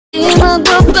Di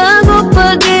magbabago,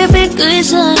 pag-ibig ko'y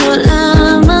sa'yo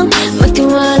lamang.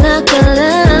 Magtiwala ka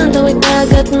lang, tawid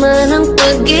dagat man ang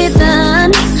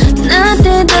pagitan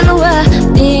natin dalawa.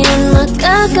 Di yan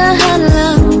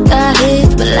makakahalang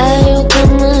kahit malayo ka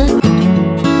man.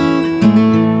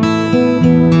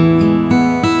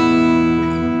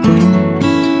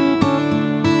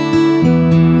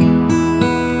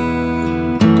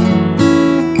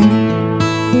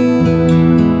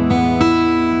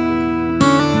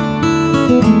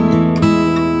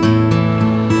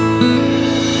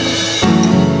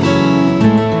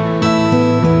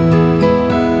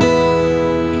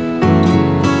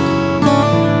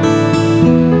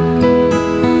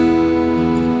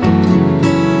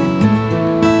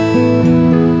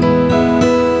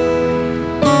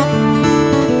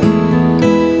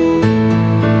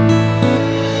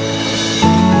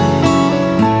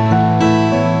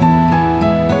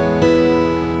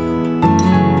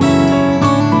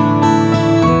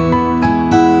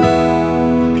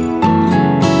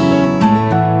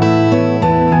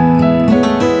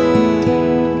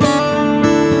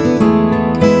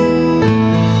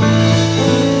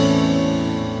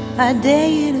 I dare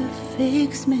you to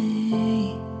fix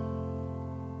me.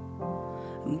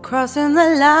 I'm crossing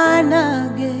the line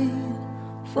again,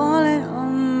 falling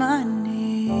on my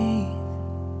knees.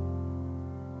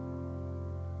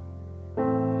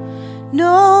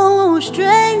 No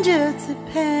stranger to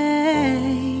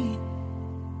pain,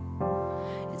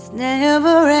 it's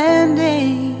never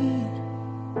ending,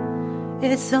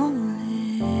 it's only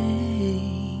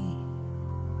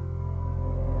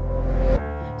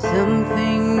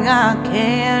something I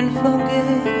can't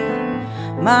forget.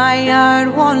 My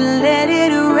heart won't let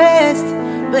it rest,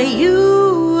 but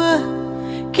you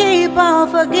keep on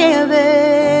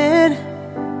forgiving.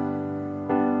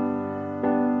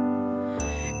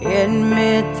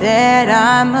 Admit that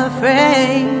I'm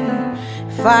afraid.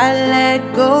 If I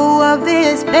let go of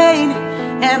this pain,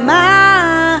 am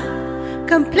I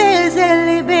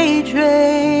completely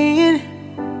betrayed?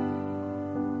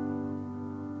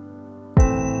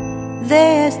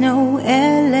 There's no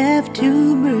air left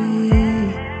to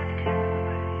breathe.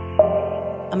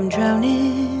 I'm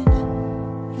drowning,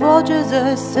 vultures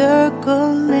are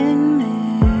circling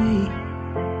me.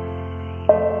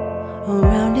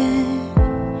 Around it,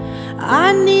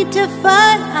 I need to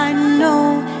fight. I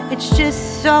know it's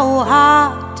just so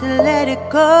hard to let it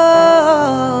go.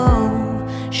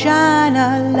 Shine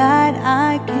a light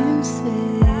I can see.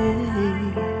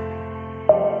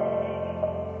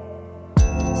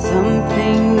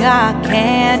 Something I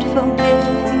can't forget.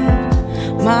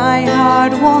 My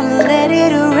heart won't let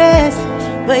it rest,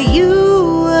 but you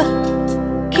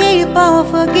keep on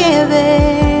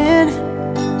forgiving.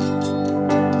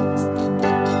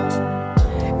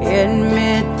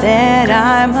 Admit that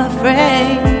I'm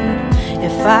afraid.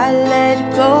 If I let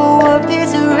go of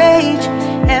this rage,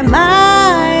 am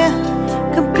I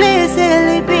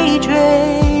completely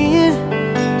betrayed?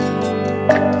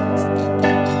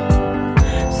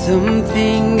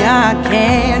 Something I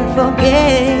can't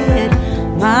forget.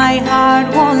 My heart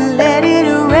won't let it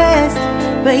rest,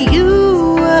 but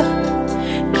you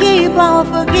keep on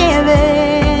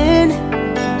forgiving.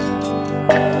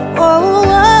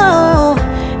 Oh,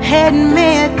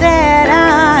 admit that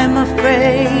I'm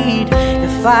afraid.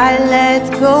 If I let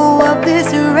go of this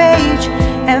rage,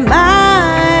 am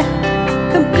I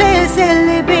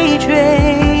completely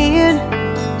betrayed?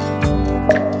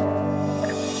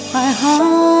 My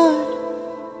heart,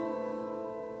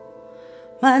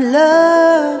 my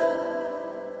love,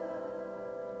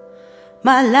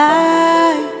 my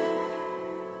life,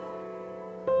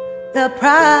 the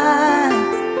price.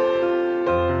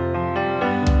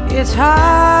 It's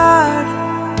hard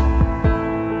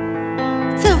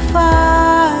to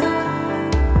fight,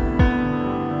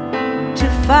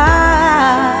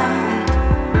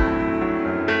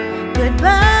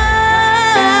 goodbye.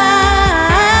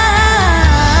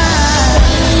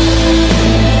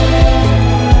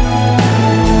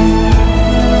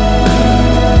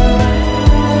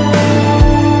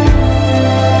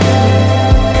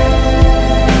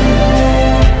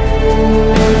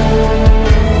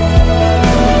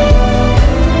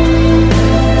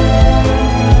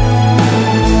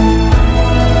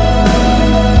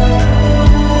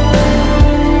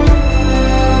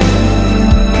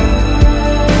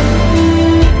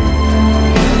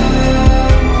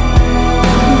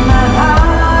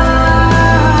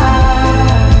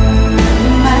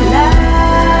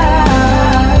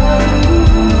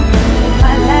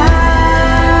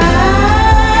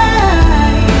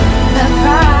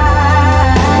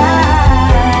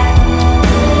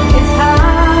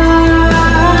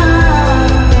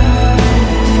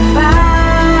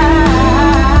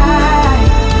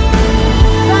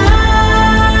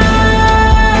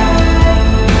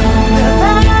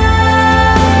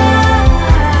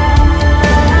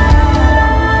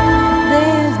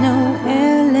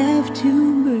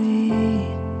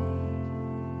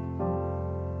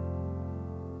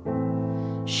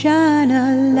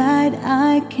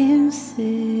 I can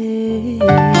say.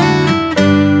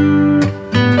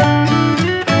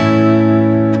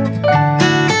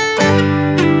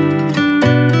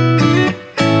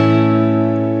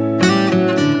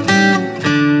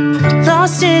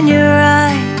 Lost in your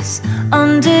eyes,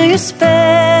 under your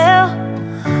spell.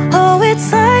 Oh,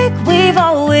 it's like we've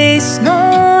always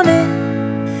known it.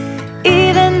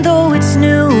 Even though it's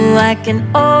new, I can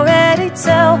already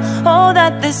tell. Oh,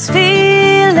 that this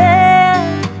feeling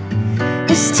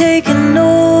is taking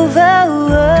over.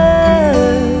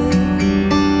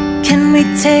 Can we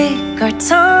take our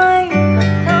time?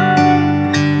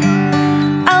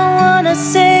 I wanna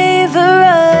savor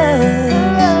us.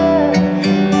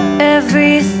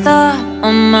 Every thought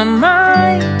on my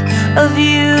mind of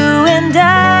you and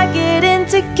I getting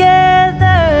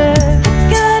together.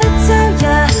 Gotta tell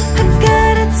ya, I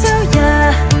gotta tell ya,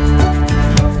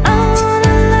 I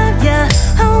wanna love ya,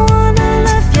 I wanna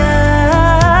love ya.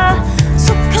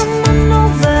 So come on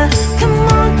over, come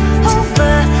on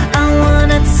over. I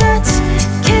wanna touch,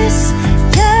 kiss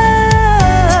ya.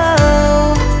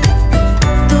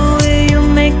 The way you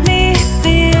make me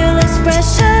feel is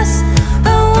precious.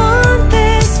 I want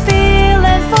this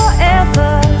feeling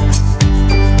forever.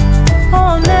 Oh,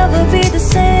 I'll never be the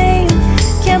same.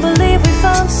 Can't believe we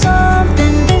found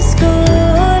something this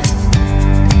good.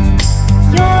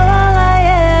 You're all I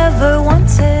ever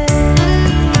wanted.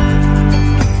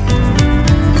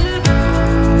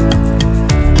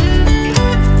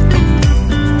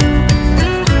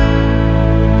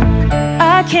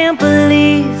 I can't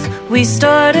believe we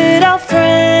started out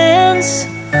friends.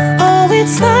 Oh,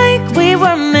 it's like we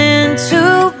were meant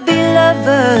to be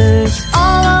lovers.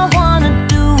 All I wanna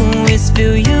do is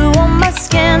feel you on my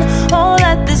skin. Oh,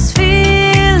 let this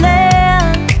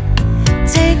feeling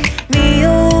take me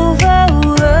over.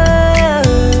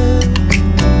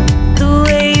 The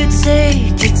way you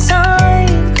take your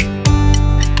time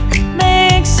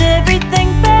makes everything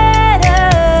better.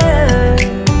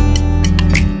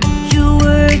 You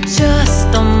were just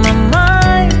on my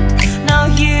mind. Now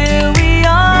here we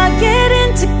are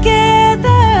getting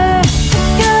together.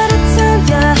 Gotta tell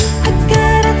ya, I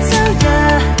gotta tell ya,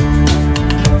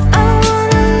 I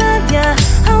wanna love ya,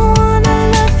 I wanna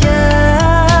love ya.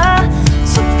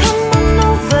 So come on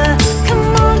over, come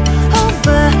on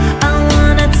over. I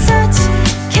wanna touch,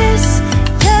 kiss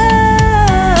ya.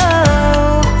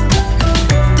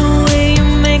 The way you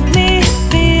make me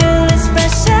feel is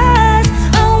precious.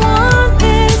 I want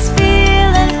this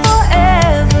feeling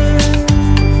forever.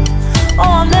 Oh,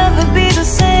 I'll never be the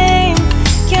same.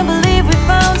 Can't believe we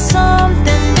found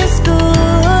something this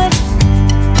good.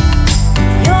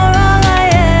 You're all I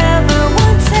ever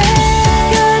wanted.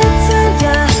 Gotta tell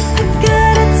ya, I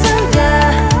gotta tell ya,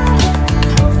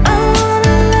 I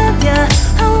wanna love ya,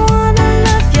 I wanna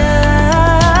love ya.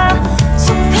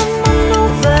 So come on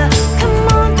over, come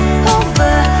on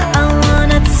over. I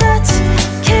wanna touch,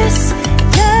 kiss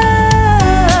ya.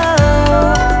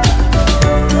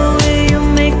 The way you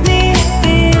make me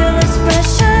feel is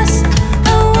precious.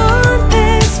 I want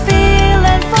this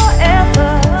feeling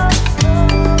forever.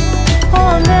 Oh,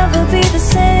 I'll never be the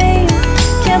same.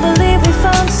 Can't believe we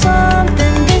found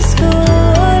something this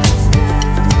good.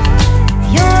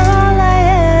 You're all I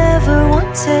ever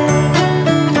wanted.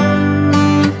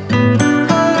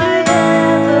 All I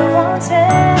ever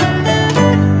wanted.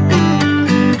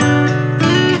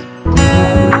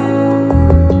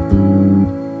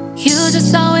 You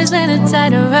just always been a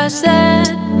tighter rush that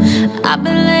I've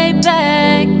been laid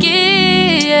back,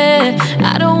 yeah.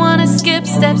 I don't wanna skip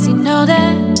steps, you know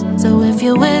that. So if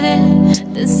you're with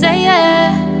it, then say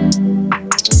yeah.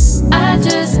 I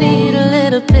just need a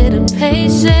little bit of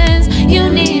patience. You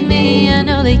need me, I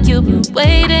know that you've been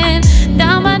waiting.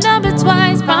 Down my number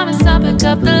twice, promise I'll pick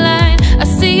up the line. I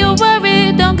see you're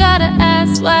worried, don't gotta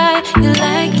ask why. You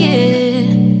like it,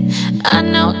 I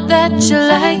know that you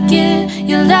like it.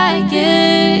 You like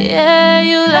it, yeah,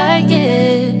 you like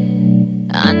it.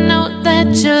 I know that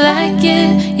you like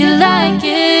it, you like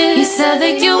it. You said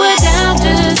that you were down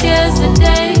just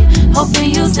yesterday,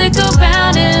 hoping you'll stick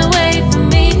around and wait for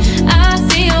me. I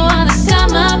see you wanna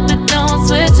come up, but don't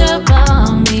switch up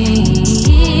on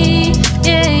me.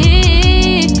 Yeah,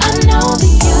 I know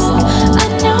that you, I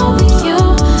know that you,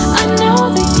 I know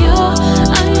that you,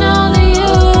 I know that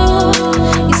you.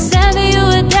 You said that you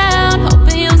were down,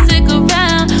 hoping you'll stick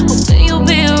around, hoping you'll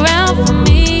be around for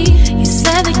me. You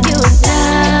said that you were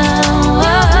down,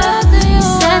 you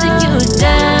said that you were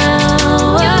down,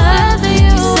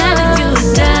 you said that you were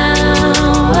down,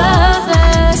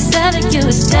 you said that you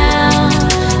were down,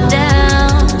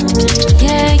 down.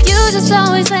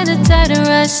 been the type to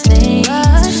rush things.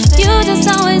 You just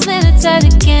always been the type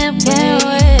that can't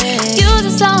wait. You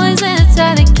just always been the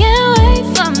type that can't wait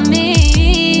for me.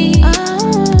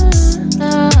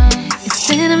 It's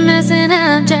been a mess and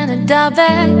I'm trying to dial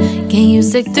back. Can you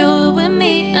stick through it with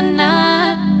me or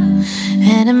not?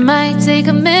 And it might take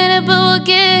a minute, but we'll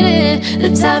get it. The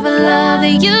type of love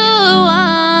that you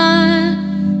want.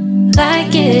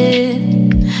 Like it,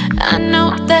 I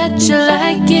know that you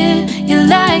like it. You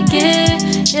like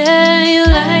it, yeah, you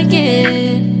like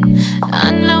it.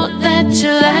 I know that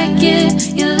you like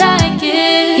it. You like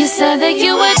it. You said that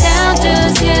you were down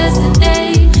just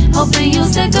yesterday, hoping you'll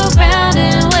stick around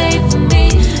and wait for me.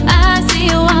 I see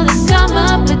you on the come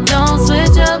up, but don't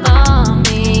switch up on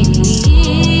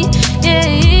me. Yeah,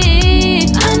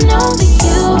 I know that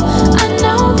you, I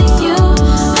know that you,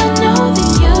 I know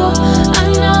that you, I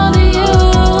know that you.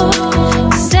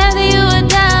 You said that you were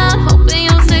down, hoping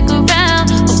you'll stick around,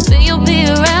 hoping you'll be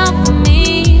around for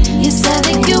me. You said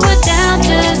that you were down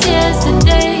just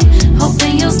yesterday,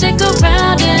 hoping you'll stick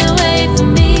around and wait for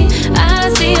me. I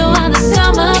see you on the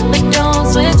come up, but don't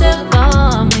switch up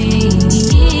on me.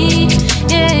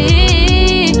 Yeah,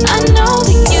 I know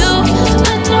that you,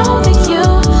 I know that you,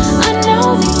 I know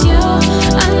that you,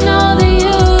 I know that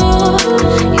you.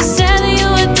 You said that you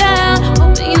were down,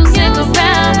 hoping you'll stick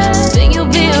around, hoping you'll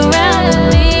be around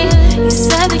me. You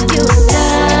said that you were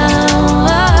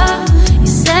down, you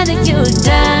said that you were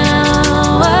down,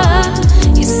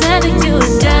 you said that you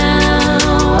were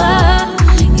down,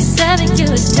 you said that you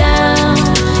were down,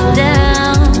 down.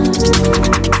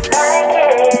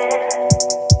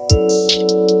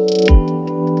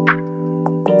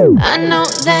 I know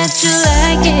that you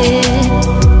like it.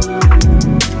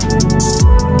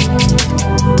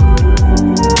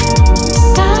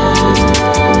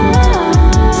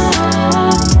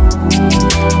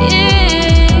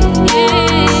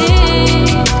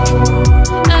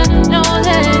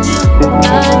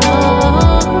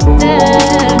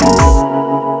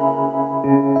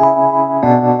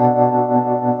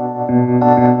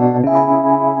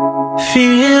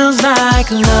 Feels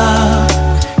like love,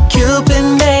 Cupid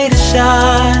made a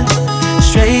shot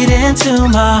straight into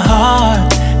my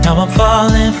heart. Now I'm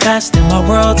falling fast and my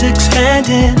world's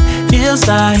expanding. Feels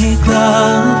like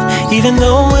love, even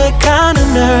though we're kinda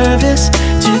nervous.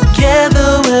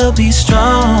 Together we'll be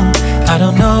strong. I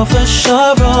don't know for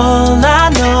sure, all I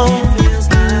know.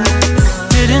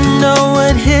 Didn't know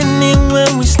what hit me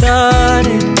when we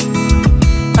started.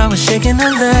 I was shaking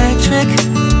electric,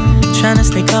 trying to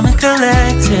stay calm and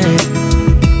collected.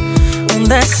 On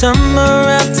that summer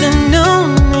afternoon,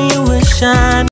 you were shining.